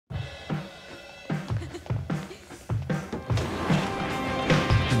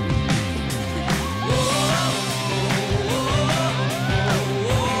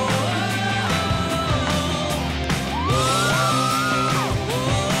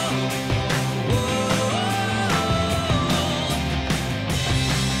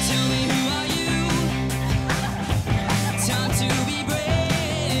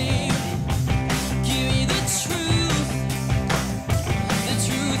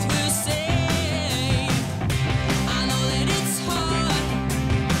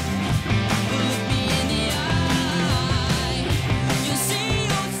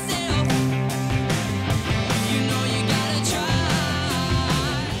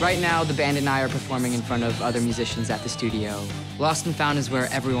Right now, the band and I are performing in front of other musicians at the studio. Lost and Found is where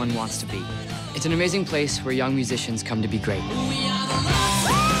everyone wants to be. It's an amazing place where young musicians come to be great.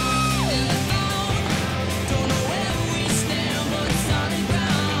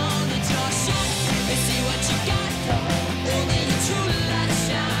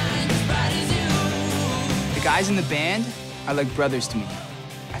 The guys in the band are like brothers to me.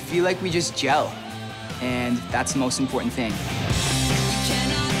 I feel like we just gel, and that's the most important thing.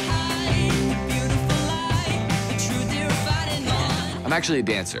 I'm actually a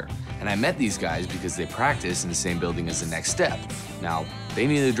dancer, and I met these guys because they practice in the same building as The Next Step. Now, they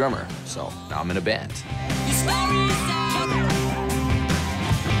needed a drummer, so now I'm in a band.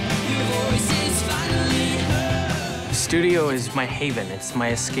 The studio is my haven, it's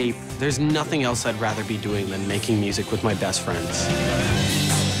my escape. There's nothing else I'd rather be doing than making music with my best friends.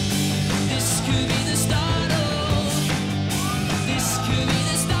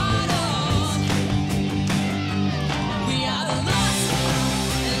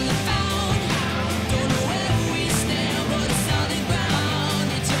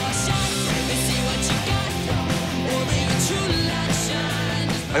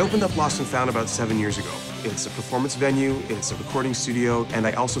 I opened up Lost and Found about 7 years ago. It's a performance venue, it's a recording studio, and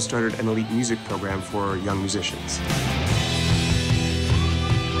I also started an elite music program for young musicians.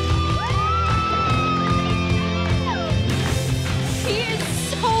 He is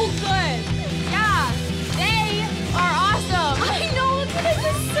so good. Yeah, they are awesome. I know, look what I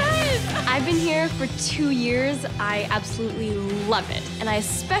just said. I've been here for 2 years. I absolutely love it. And I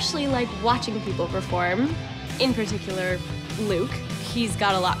especially like watching people perform. In particular, Luke. He's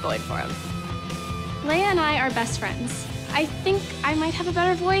got a lot going for him. Leia and I are best friends. I think I might have a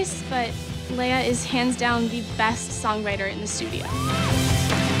better voice, but Leia is hands down the best songwriter in the studio.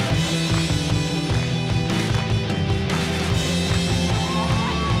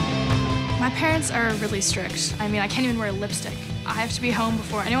 My parents are really strict. I mean, I can't even wear lipstick. I have to be home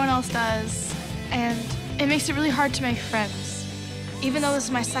before anyone else does, and it makes it really hard to make friends. Even though this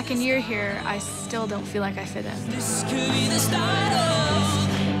is my second year here, I still don't feel like I fit in. This could be the start of.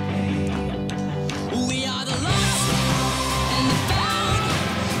 We are the lost and the found.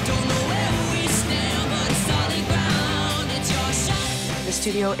 Don't know where we stand, but solid ground. It's your shot. The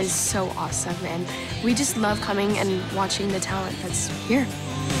studio is so awesome, and we just love coming and watching the talent that's here.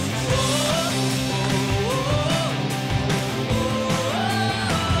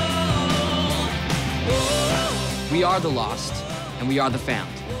 We are the lost, and we are the found.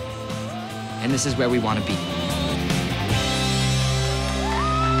 And this is where we want to be.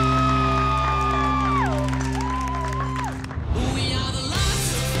 We are the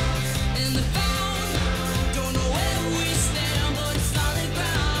lost and the found. Don't know where we stand, but it's solid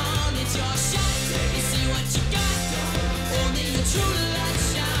ground. It's your shot. Let me see what you got. Only your true light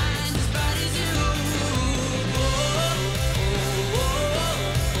shines as bright as you.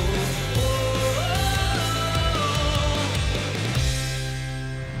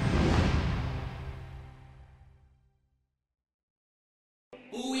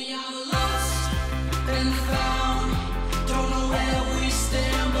 We are the lost and found. Don't know where we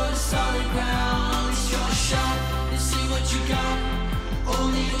stand, but it's solid ground. It's your shot. Let's see what you got.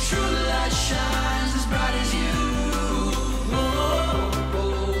 Only your true light shines as bright as